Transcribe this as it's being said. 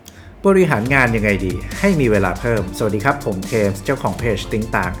บริหารงานยังไงดีให้มีเวลาเพิ่มสวัสดีครับผมเทมส์เจ้าของเพจติ้ง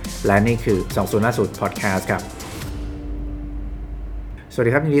ต่างและนี่คือ2050 Podcast ครับสวัส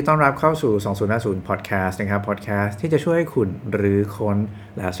ดีครับยินดีต้อนรับเข้าสู่2050 Podcast นะครับ Podcast ที่จะช่วยให้คุณหรือค้น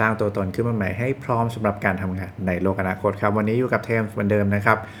และสร้างตัวตนขึ้นมาใหม่ให้พร้อมสำหรับการทำงานในโลกอนาคตครับวันนี้อยู่กับเทมส์เหมือนเดิมนะค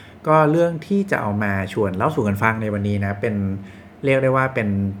รับก็เรื่องที่จะเอามาชวนเล่าสู่กันฟังในวันนี้นะเป็นเรียกได้ว่าเป็น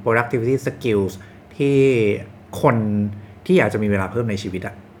productivity skills ที่คนที่อยากจะมีเวลาเพิ่มในชีวิต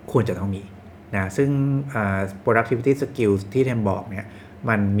ควรจะต้องมีนะซึ่งproductivity skills ที่เทมบอกเนี่ย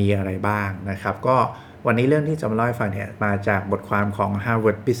มันมีอะไรบ้างนะครับก็วันนี้เรื่องที่จะมาเล่าให้ฟังเนี่ยมาจากบทความของ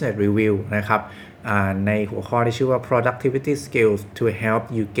Harvard Business Review นะครับในหัวข้อที่ชื่อว่า productivity skills to help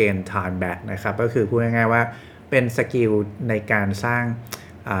you gain time back นะครับก็คือพูดง่ายๆว่าเป็นสกิลในการสร้าง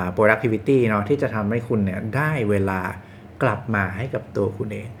productivity เนาะที่จะทำให้คุณเนี่ยได้เวลากลับมาให้กับตัวคุณ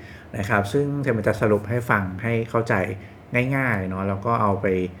เองนะครับซึ่งเทมจะสรุปให้ฟังให้เข้าใจง่ายๆเนาะแล้วก็เอาไป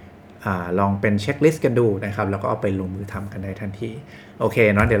ลองเป็นเช็คลิสต์กันดูนะครับแล้วก็เอาไปลงมือทำกันได้ทันทีโอเค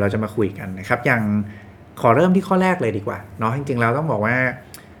เนาะเดี๋ยวเราจะมาคุยกันนะครับอย่างขอเริ่มที่ข้อแรกเลยดีกว่าเนาะจริงๆแล้วต้องบอกว่า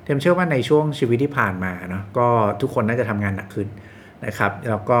เทมเชื่อว่าในช่วงชีวิตที่ผ่านมาเนาะก็ทุกคนน่าจะทำงานหนักขึ้นนะครับ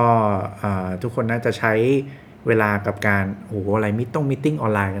แล้วก็ทุกคนน่าจะใช้เวลากับการอะไรมีติ้งออ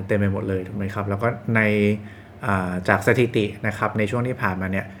นไลน์กันเต็มไปหมดเลยถูกไหมครับแล้วก็ในจากสถิตินะครับในช่วงที่ผ่านมา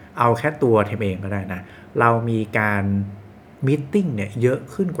เนี่ยเอาแค่ตัวเทมเองก็ได้นะเรามีการมีตติ้งเนี่ยเยอะ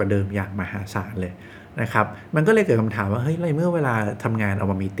ขึ้นกว่าเดิมอย่างมหาศาลเลยนะครับมันก็เลยเกิดคำถามว่าเฮ้ยเมื่อเวลาทำงานเอา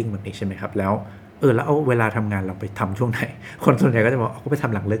มามีตติ้งแบบนี้ใช่ไหมครับแล้วแล้วเอาเวลาทำงานเราไปทำช่วงไหนคนส่วนใหญ่ก็จะบอกเขาไปท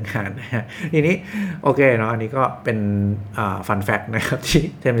ำหลังเลิกงานนะฮะทีนี้โอเคเนาะอันนี้ก็เป็นฟันแฟกต์นะครับที่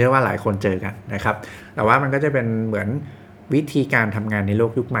เชื่อว่าหลายคนเจอกันนะครับแต่ว่ามันก็จะเป็นเหมือนวิธีการทำงานในโล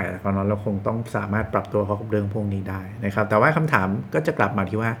กยุคใหม่แล้วเนาะเราคงต้องสามารถปรับตัวเข้ากับเรื่องพวกนี้ได้นะครับแต่ว่าคำถามก็จะกลับมา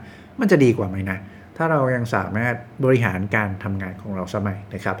ที่ว่ามันจะดีกว่าไหมนะถ้าเรายังสามารถบริหารการทำงานของเราสมัย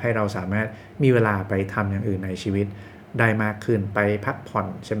นะครับให้เราสามารถมีเวลาไปทำอย่างอื่นในชีวิตได้มากขึ้นไปพักผ่อน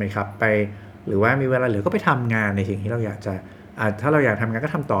ใช่ไหมครับไปหรือว่ามีเวลาเหลือก็ไปทำงานในสิ่งที่เราอยากจะถ้าเราอยากทำงาน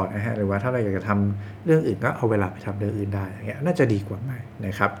ก็ทำต่อนะฮะหรือว่าถ้าเราอยากจะทำเรื่องอื่นก็เอาเวลาไปทำเรื่องอื่นได้อย่างเงี้ยน่าจะดีกว่าไหมน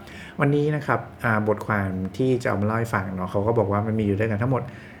ะครับวันนี้นะครับบทความที่จะเอามาเล่าให้ฟังเนาะเขาก็บอกว่ามันมีอยู่ด้วยกันทั้งหมด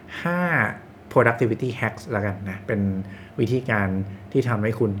5 productivity hacks ละกันนะเป็นวิธีการที่ทำใ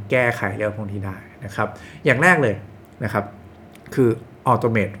ห้คุณแก้ไขเรื่องพวกนี้ได้นะครับอย่างแรกเลยนะครับคือ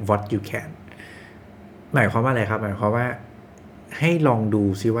automate what you can หมายความว่าอะไรครับหมายความว่าให้ลองดู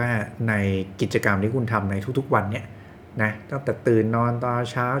ซิว่าในกิจกรรมที่คุณทำในทุกๆวันเนี่ยนะตั้งแต่ตื่นนอนตอน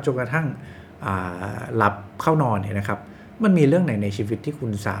เช้าจนกระทั่งหลับเข้านอนเนี่ยนะครับมันมีเรื่องไหนในชีวิตที่คุ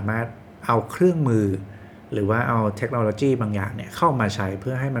ณสามารถเอาเครื่องมือหรือว่าเอาเทคโนโลยีบางอย่างเนี่ยเข้ามาใช้เ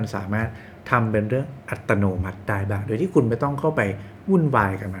พื่อให้มันสามารถทำเป็นเรื่องอัตโนมัติได้บ้างโดยที่คุณไม่ต้องเข้าไปวุ่นวา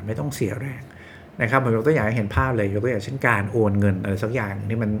ยกับมันไม่ต้องเสียแรงนะครับผมยกตัวอย่างให้เห็นภาพเลยยกตัวอย่างเช่นการโอนเงินอะไรสักอย่าง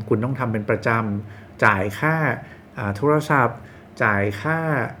ที่มันคุณต้องทำเป็นประจำจ่ายค่าโทรศัพท์จ่ายค่า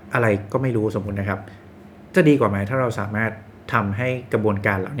อะไรก็ไม่รู้สมมุตินะครับจะดีกว่าไหมถ้าเราสามารถทำให้กระบวนก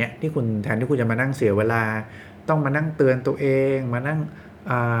ารเหล่านี้ที่คุณแทนที่คุณจะมานั่งเสียเวลาต้องมานั่งเตือนตัวเองมานั่ง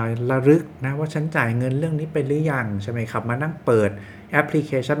ระลึกนะว่าฉันจ่ายเงินเรื่องนี้ไปหรือยังใช่ไหมครับมานั่งเปิดแอปพลิเ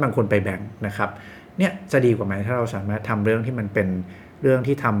คชันบางคนไปแบ่งนะครับเนี่ยจะดีกว่าไหมถ้าเราสามารถทำเรื่องที่มันเป็นเรื่อง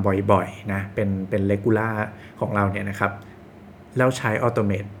ที่ทำบ่อยๆนะเป็นเรกูล่าของเราเนี่ยนะครับแล้วใช้ออโตเ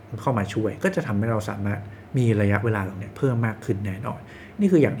มตเข้ามาช่วยก็จะทำให้เราสามารถมีระยะเวลาตรงนี้เพิ่มมากขึ้นแน่นอนนี่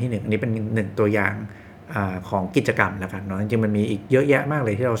คืออย่างที่1อันนี้เป็น1ตัวอย่างของกิจกรรมแล้วกันเนาะจริงๆมันมีอีกเยอะแยะมากเล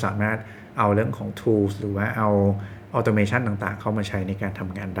ยที่เราสามารถเอาเรื่องของ tools หรือว่าเอา automation ต่างๆเข้ามาใช้ในการท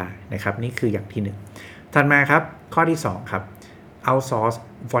ำงานได้นะครับนี่คืออย่างที่1ถัดมาครับข้อที่2ครับ outsource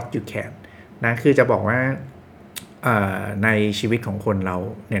what you can นะคือจะบอกว่าในชีวิตของคนเรา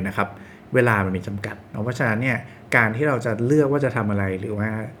เนี่ยนะครับเวลามันมีจำกัดเพราะฉะนั้นเนี่ยการที่เราจะเลือกว่าจะทำอะไรหรือว่า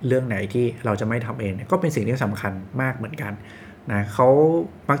เรื่องไหนที่เราจะไม่ทำเองก็เป็นสิ่งที่สำคัญมากเหมือนกันนะเขา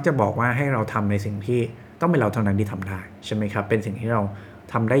มักจะบอกว่าให้เราทำในสิ่งที่ต้องเป็นเราเท่านั้นที่ทำได้ใช่ไหมครับเป็นสิ่งที่เรา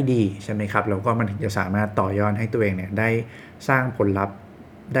ทำได้ดีใช่ไหมครับแล้วก็มันถึงจะสามารถต่อยอดให้ตัวเองเนี่ยได้สร้างผลลัพธ์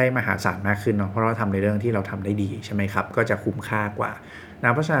ได้มหาศาลมากขึ้นเนาะเพราะเราทำในเรื่องที่เราทำได้ดีใช่ไหมครับก็จะคุ้มค่ากว่าน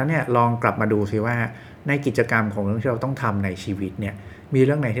ะเพราะฉะนั้นเนี่ยลองกลับมาดูซิว่าในกิจกรรมของเรื่องที่เราต้องทำในชีวิตเนี่ยมีเ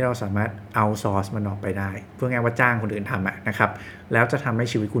รื่องไหนที่เราสามารถเอาซอร์สมันออกไปได้เพื่อไงว่าจ้างคนอื่นทำนะครับแล้วจะทำให้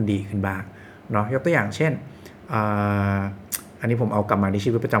ชีวิตคุณดีขึ้นบ้างเนาะยกตัวอย่างเช่นอันนี้ผมเอากลับมาในชี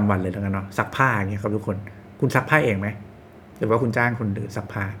วิตประจำวันเลยแล้วกันเนาะซักผ้าอย่างเงี้ยครับทุกคนคุณซักผ้าเองไหมหรือว่าคุณจ้างคนอื่นซัก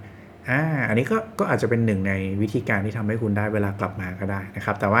ผ้าอันนี้ก็อาจจะเป็นหนึ่งในวิธีการที่ทำให้คุณได้เวลากลับมาก็ได้นะค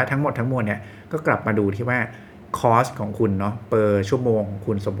รับแต่ว่าทั้งหมดทั้งมวลเนี่ยก็กลับมาดูที่ว่าคอสของคุณเนาะเปอร์ชั่วโมงของ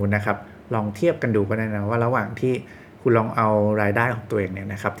คุณสมมุตินะครับลองเทียบกันดูก็ได้นะว่าระหว่างที่คุณลองเอารายได้ของตัวเองเนี่ย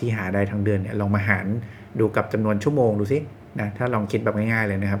นะครับที่หาได้ทั้งเดือนเนี่ยลองมาหารดูกับจำนวนชั่วโมงดูซิ นะถ้าลองคิดแบบง่ายๆ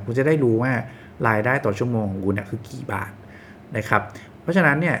เลยนะครับคุณจะได้รู้ว่ารายได้ต่อชั่วโมงของคุณคือกี่บาทนะครับเพราะฉะ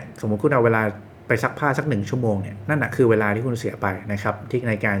นั้นเนี่ยสมมติคุณเอาเวลาไปซักผ้าสัก1ชั่วโมงเนี่ยนั่นแหะคือเวลาที่คุณเสียไปนะครับที่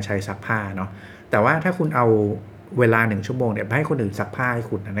ในการใช้ซักผ้าเนาะแต่ว่าถ้าคุณเอาเวลา1ชั่วโมงเนี่ยให้คนอื่นซักผ้าให้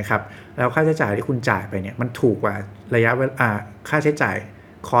คุณนะครับแล้วค่าใช้จ่ายที่คุณจ่ายไปเนี่ยมันถูกกว่าระยะเวลาค่าใช้จ่าย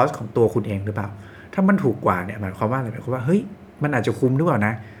คอสของตัวคุณเองหรือเปล่าถ้ามันถูกกว่าเนี่ยหมายความว่าอะไรหมายความว่าเฮ้ยมันอาจจะคุ้มหรือเปล่าน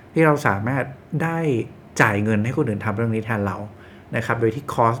ะที่เราสามารถได้จ่ายเงินให้คนอื่นทำเรื่องนี้แทนเรานะครับโดยที่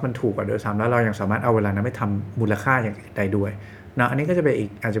คอสมันถูกกว่าโดยซ้ำแล้วเรายังสามารถเอาเวลานั้นไปทำมูลค่าอย่างอื่นได้ด้วยเนาะอันนี้ก็จะเป็นอีก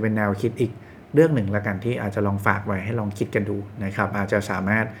อาจจะเป็นแนวคิดอีกเรื่องหนึ่งละกันที่อาจจะลองฝากไว้ให้ลองคิดกันดูนะครับอาจจะสาม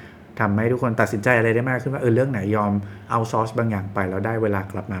ารถทำให้ทุกคนตัดสินใจอะไรได้มากขึ้นว่าเรื่องไหนยอมเอาซอร์สบางอย่างไปแล้วได้เวลา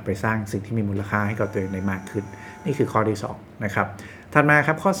กลับมาไปสร้างสิ่งที่มีมูลค่าให้กับตัวเองได้มากขึ้นนี่คือข้อที่2นะครับถัดมาค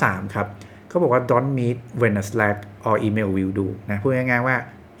รับข้อ3ครับเขาบอกว่า don't meet when a Slack or email will do นะพูดง่ายๆว่า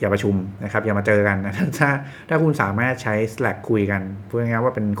อย่าประชุมนะครับอย่ามาเจอกันนะถ้าคุณสามารถใช้ Slack คุยกันพูดง่ายๆ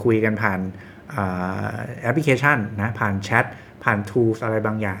ว่าเป็นคุยกันผ่านแอปพลิเคชันนะผ่านแชทผ่าน tools อะไรบ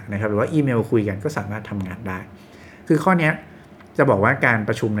างอย่างนะครับหรือว่าอีเมลคุยกันก็สามารถทำงานได้คือข้อนี้จะบอกว่าการป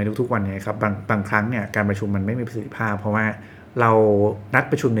ระชุมในทุกๆวันนี้ครับบางครั้งเนี่ยการประชุมมันไม่มีประสิทธิภาพเพราะว่าเรานัด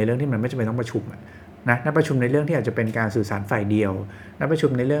ประชุมในเรื่องที่มันไม่จำเป็นต้องประชุมนะนัดประชุมในเรื่องที่อาจจะเป็นการสื่อสารฝ่ายเดียวนัดประชุ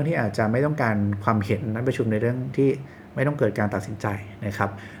มในเรื่องที่อาจจะไม่ต้องการความเห็นนัดประชุมในเรื่องที่ไม่ต้องเกิดการตัดสินใจนะครับ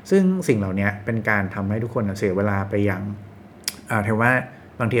ซึ่งสิ่งเหล่านี้เป็นการทำให้ทุกคนเสียเวลาไปอย่างถือว่า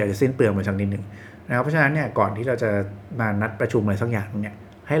บางทีอาจจะสิ้นเปลืองไปสักนิดหนึ่งนะครับเพราะฉะนั้นเนี่ยก่อนที่เราจะมานัดประชุมอะไรสักอย่างเนี่ย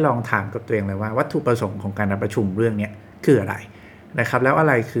ให้ลองถามกับตัวเองเลยว่าวัตถุประสงค์ของการนัดประชุมเรื่องนี้คืออะไรนะครับแล้วอะ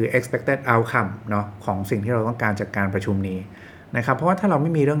ไรคือ expected outcome เนาะของสิ่งที่เราต้องการจากการประชุมนี้นะครับเพราะว่าถ้าเราไ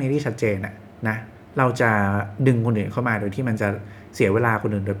ม่มีเรื่องนี้ที่ชัดเจนนะเราจะดึงคนอื่นเข้ามาโดยที่มันจะเสียเวลาคน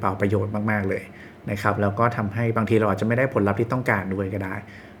อื่นโดยเปล่าประโยชน์มากๆเลยนะครับแล้วก็ทำให้บางทีเราอาจจะไม่ได้ผลลัพธ์ที่ต้องการด้วยก็ได้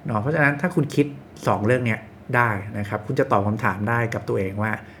เนาะเพราะฉะนั้นถ้าคุณคิด2เรื่องนี้ได้นะครับคุณจะตอบคำถามได้กับตัวเองว่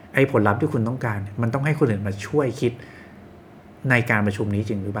าไอ้ผลลัพธ์ที่คุณต้องการมันต้องให้คนอื่นมาช่วยคิดในการประชุมนี้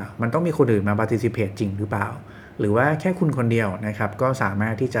จริงหรือเปล่ามันต้องมีคนอื่นมา participate จริงหรือเปล่าหรือว่าแค่คุณคนเดียวนะครับก็สามา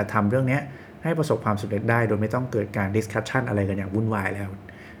รถที่จะทำเรื่องนี้ให้ประสบความสำเร็จได้โดยไม่ต้องเกิดการ discussion อะไรกันอย่างวุ่นวายแล้ว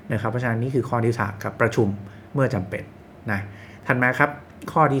นะครับเพราะฉะนั้นนี่คือข้อที่3ครับประชุมเมื่อจำเป็นนะถัดมาครับ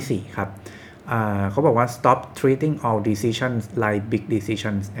ข้อที่4ครับเขาบอกว่า stop treating all decisions like big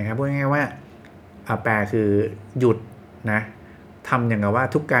decisions นะครับพูดง่ายๆว่าแปลคือหยุดนะทำอย่างกับว่า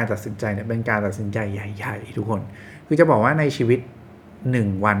ทุกการตัดสินใจเนี่ยเป็นการตัดสินใจใหญ่ๆทุกคนคือจะบอกว่าในชีวิต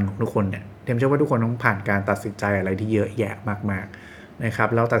1วันของทุกคนเนี่ยเชื่อว่าทุกคนต้องผ่านการตัดสินใจอะไรที่เยอะแยะมากๆนะครับ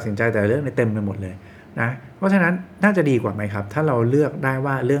เราตัดสินใจแต่เรื่องเต็มไปหมดเลยนะเพราะฉะนั้นน่าจะดีกว่าไหมครับถ้าเราเลือกได้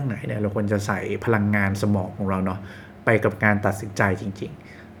ว่าเรื่องไหนเนี่ยเราควรจะใส่พลังงานสมองของเราเนาะไปกับการตัดสินใจจริง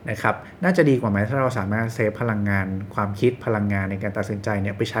ๆนะครับน่าจะดีกว่าไหมถ้าเราสามารถเซฟพลังงานความคิดพลังงานในการตัดสินใจเ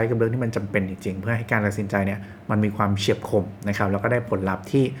นี่ยไปใช้กับเรื่องที่มันจำเป็นจริงๆเพื่อให้การตัดสินใจเนี่ยมันมีความเฉียบคมนะครับแล้วก็ได้ผลลัพธ์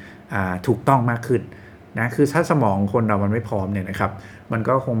ที่ถูกต้องมากขึ้นนะคือถ้าสมองคนเรามันไม่พร้อมเนี่ยนะครับมัน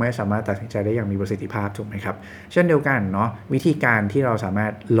ก็คงไม่สามารถตัดสินใจได้อย่างมีประสิทธิภาพถูกไหมครับเช่นเดียวกันเนาะวิธีการที่เราสามาร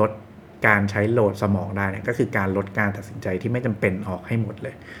ถลดการใช้โหลดสมองได้เนี่ยก็คือการลดการตัดสินใจที่ไม่จำเป็นออกให้หมดเล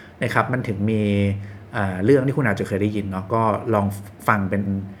ยนะครับมันถึงมีเรื่องที่คุณอาจจะเคยได้ยินเนาะก็ลองฟังเป็น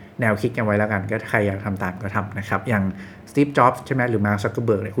แนวคิดกันไว้แล้วกันก็ใครอยากทำตามก็ทำนะครับอย่างสตีฟ จ็อบส์ใช่ไหมหรือมาร์ค ซักเคอร์เ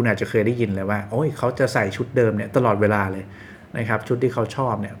บิร์กเนี่ยคุณอาจจะเคยได้ยินเลยว่าโอ้ยเขาจะใส่ชุดเดิมเนี่ยตลอดเวลาเลยนะครับชุดที่เขาชอ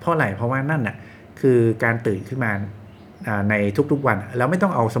บเนี่ยเพราะอะไรเพราะว่านั่นน่ะคือการตื่นขึ้นมาในทุกๆวันแล้วไม่ต้อ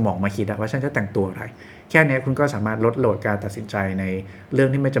งเอาสมองมาคิดว่าฉันจะแต่งตัวอะไรแค่นี้คุณก็สามารถลดโหลดการตัดสินใจในเรื่อง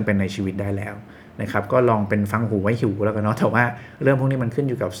ที่ไม่จำเป็นในชีวิตได้แล้วนะครับก็ลองเป็นฟังหูไว้หูแล้วกันเนาะแต่ว่าเรื่องพวกนี้มันขึ้น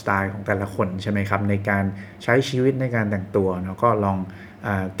อยู่กับสไตล์ของแต่ละคนใช่ไหมครับในการใช้ชีวิตในการแต่งตัวเนาะก็ลอง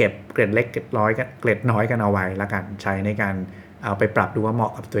เก็บเกร็ดเล็กเกร็ดน้อยกันเอาไว้แล้วกันใช้ในการเอาไปปรับดูว่าเหมา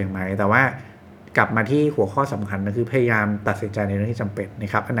ะกับตัวเองไหมแต่ว่ากลับมาที่หัวข้อสำคัญก็คือพยายามตัดสินใจในเรื่องที่จำเป็นน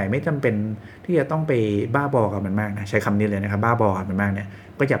ะครับอันไหนไม่จำเป็นที่จะต้องไปบ้าบอกับมันมากนะใช้คำนี้เลยนะครับบ้าบอกับมันมากเนี่ย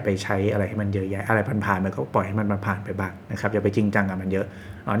ก็อย่าไปใช้อะไรให้มันเยอะแยะอะไรผ่านๆมันก็ปล่อยให้มันผ่านไปบ้างนะครับอย่าไปจริงจังกับมันเยอะ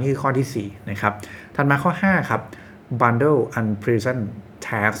นี่คือข้อที่4นะครับถัดมาข้อ5ครับ bundle unpleasant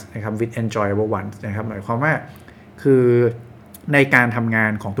tasks นะครับ with enjoyable ones นะครับหมายความว่าคือในการทำงา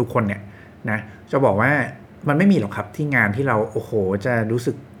นของทุกคนเนี่ยนะจะบอกว่ามันไม่มีหรอกครับที่งานที่เราโอ้โหจะรู้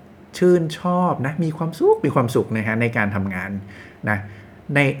สึกชื่นชอบนะมีความสุขนะฮะในการทำงานนะ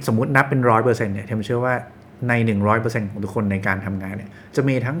ในสมมุตินับเป็น 100% เนี่ยผมเชื่อว่าใน 100% ของทุกคนในการทำงานเนี่ยจะ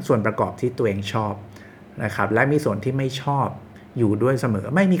มีทั้งส่วนประกอบที่ตัวเองชอบนะครับและมีส่วนที่ไม่ชอบอยู่ด้วยเสมอ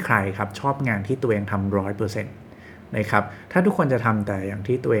ไม่มีใครครับชอบงานที่ตัวเองทำ 100% นะครับถ้าทุกคนจะทำแต่อย่าง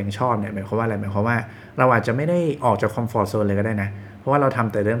ที่ตัวเองชอบเนี่ยหมายความว่าอะไรหมายความว่าเราอาจจะไม่ได้ออกจากคอมฟอร์ทโซนเลยก็ได้นะเพราะว่าเราท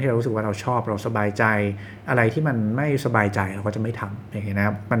ำแต่เรื่องที่เรารู้สึกว่าเราชอบเราสบายใจอะไรที่มันไม่สบายใจเราก็จะไม่ทำอย่างนี้นะค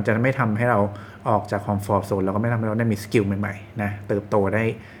รับมันจะไม่ทำให้เราออกจากคอมฟอร์ทโซนแล้วก็ไม่ทำให้เราได้มีสกิลใหม่ๆนะเติบโตได้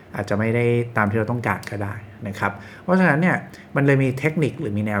อาจจะไม่ได้ตามที่เราต้องการก็ได้นะครับเพราะฉะนั้นเนี่ยมันเลยมีเทคนิคหรื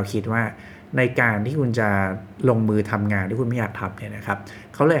อมีแนวคิดว่าในการที่คุณจะลงมือทำงานที่คุณไม่อยากทำเนี่ยนะครับ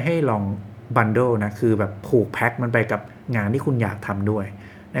เขาเลยให้ลองบันเดิลนะคือแบบผูกแพ็คมันไปกับงานที่คุณอยากทำด้วย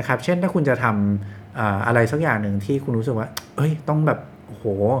นะครับเช่นถ้าคุณจะทำอะไรสักอย่างหนึ่งที่คุณรู้สึกว่าต้องแบบโอ้โห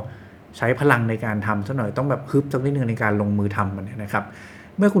ใช้พลังในการทำสักหน่อยต้องแบบฮึบสักนิดนึงในการลงมือทำมันเนี่ยนะครับ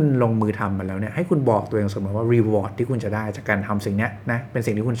เมื่อคุณลงมือทำมันแล้วเนี่ยให้คุณบอกตัวเองเสมอว่ารีวอร์ดที่คุณจะได้จากการทำสิ่งนี้นะเป็น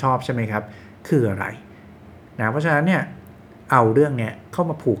สิ่งที่คุณชอบใช่ไหมครับคืออะไรนะเพราะฉะนั้นเนี่ยเอาเรื่องเนี้ยเข้า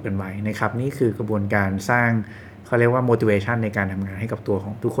มาผูกกันไว้นะครับนี่คือกระบวนการสร้างเขาเรียกว่า motivation ในการทำงานให้กับตัวข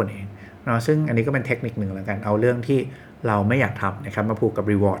องทุกคนเองเนาะซึ่งอันนี้ก็เป็นเทคนิคหนึ่งแล้วกันเอาเรื่องที่เราไม่อยากทำนะครับมาผูกกับ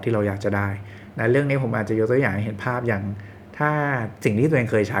reward ที่เราอยากจะได้นะเรื่องนี้ผมอาจจะยกตัวอย่างให้เห็นภาพอย่างถ้าสิ่งที่ตัวเอง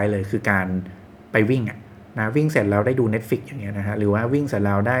เคยใช้เลยคือการไปวิ่งนะวิ่งเสร็จแล้วได้ดู Netflix อย่างเงี้ยนะฮะหรือว่าวิ่งเสร็จแ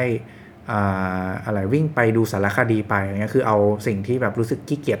ล้วได้อะไรวิ่งไปดูสารคดีไปอย่างเงี้ยคือเอาสิ่งที่แบบรู้สึก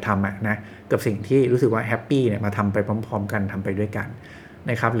ขี้เกียจทำนะกับสิ่งที่รู้สึกว่าแฮปปี้เนี่ยมาทำไปพร้อมๆกันทำไปด้วยกัน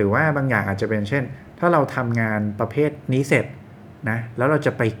นะครับหรือว่าบางอย่างอาจจะเป็นเช่นถ้าเราทำงานประเภทนี้เสร็จนะแล้วเราจ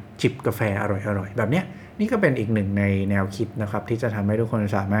ะไปจิบกาแฟอร่อยๆแบบเนี้ยนี่ก็เป็นอีกหนึ่งในแนวคิดนะครับที่จะทำให้ทุกคน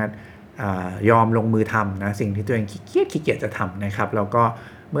สามารถยอมลงมือทำนะสิ่งที่ตัวเองขี้เกียจจะทำนะครับแล้วก็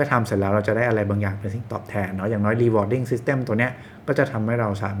เมื่อทำเสร็จแล้วเราจะได้อะไรบางอย่างเป็นสิ่งตอบแทนเนาะอย่างน้อย rewarding system ตัวเนี้ยก็จะทำให้เรา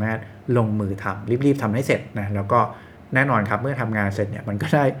สามารถลงมือทำรีบๆทำให้เสร็จนะแล้วก็แน่นอนครับเมื่อทำงานเสร็จเนี่ยมันก็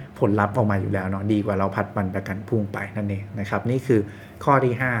ได้ผลลัพธ์ออกมาอยู่แล้วเนาะดีกว่าเราผัดวันประกันพรุ่งไปนั่นเองนะครับนี่คือข้อ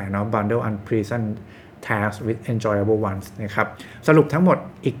ที่5เนาะ bundle unpleasant tasks with enjoyable ones นะครับสรุปทั้งหมด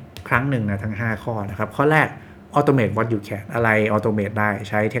อีกครั้งหนึ่งนะทั้ง5ข้อนะครับข้อแรก automate what you can อะไร automate ได้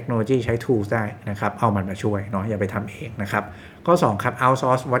ใช้เทคโนโลยีใช้ tools ได้นะครับเอามันมาช่วยเนาะอย่าไปทำเองนะครับข้อ2ครับ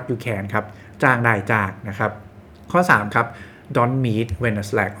outsource what you can ครับจ้างได้จ้างนะครับข้อ3ครับ don't meet when a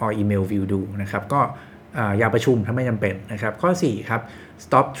Slack or email will do นะครับก็อย่าประชุมถ้าไม่จำเป็นนะครับข้อ4ครับ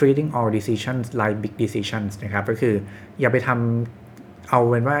stop treating all decisions like big decisions นะครับก็คืออย่าไปทำเอา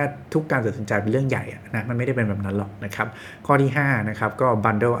เป็นว่าทุกการตัดสินใจเป็นเรื่องใหญ่นะมันไม่ได้เป็นแบบนั้นหรอกนะครับข้อที่5นะครับก็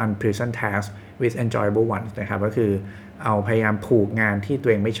bundle unpleasant tasks with enjoyable ones นะครับก็คือเอาพยายามผูกงานที่ตัว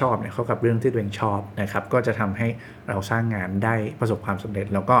เองไม่ชอบเนี่ยเข้ากับเรื่องที่ตัวเองชอบนะครับก็จะทำให้เราสร้างงานได้ประสบความสำเร็จ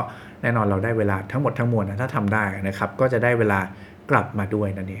แล้วก็แน่นอนเราได้เวลาทั้งหมดทั้งมวลนะถ้าทำได้นะครับก็จะได้เวลากลับมาด้วย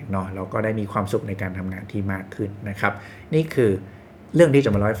นั่นเองเนาะเราก็ได้มีความสุขในการทำงานที่มากขึ้นนะครับนี่คือเรื่องที่จ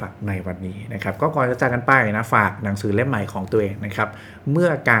ะมาเล่าให้ฟังในวันนี้นะครับก็ก่อนจะจากกันไปนะฝากหนังสือเล่มใหม่ของตัวเองนะครับเมื่อ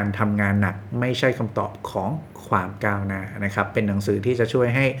การทำงานหนักไม่ใช่คำตอบของความก้าวหน้านะครับเป็นหนังสือที่จะช่วย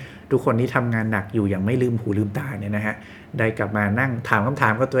ให้ทุกคนที่ทำงานหนักอยู่อย่างไม่ลืมหูลืมตาเนี่ยนะฮะได้กลับมานั่งถามคำถา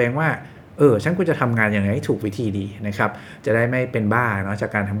มกับตัวเองว่าฉันควรจะทำงานอย่างไรให้ถูกวิธีดีนะครับจะได้ไม่เป็นบ้าเนาะจา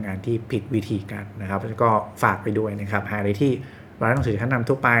กการทำงานที่ผิดวิธีกันนะครับก็ฝากไปด้วยนะครับหาได้ที่ร้านหนังสือชั้นนำ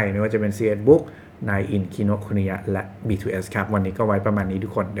ทั่วไปไม่ว่าจะเป็น CS Book นายอินคิโนคุนิยะและ B2S ครับวันนี้ก็ไว้ประมาณนี้ทุ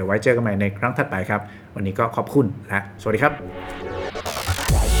กคนเดี๋ยวไว้เจอกันใหม่ในครั้งถัดไปครับวันนี้ก็ขอบคุณและสวัสดีครับ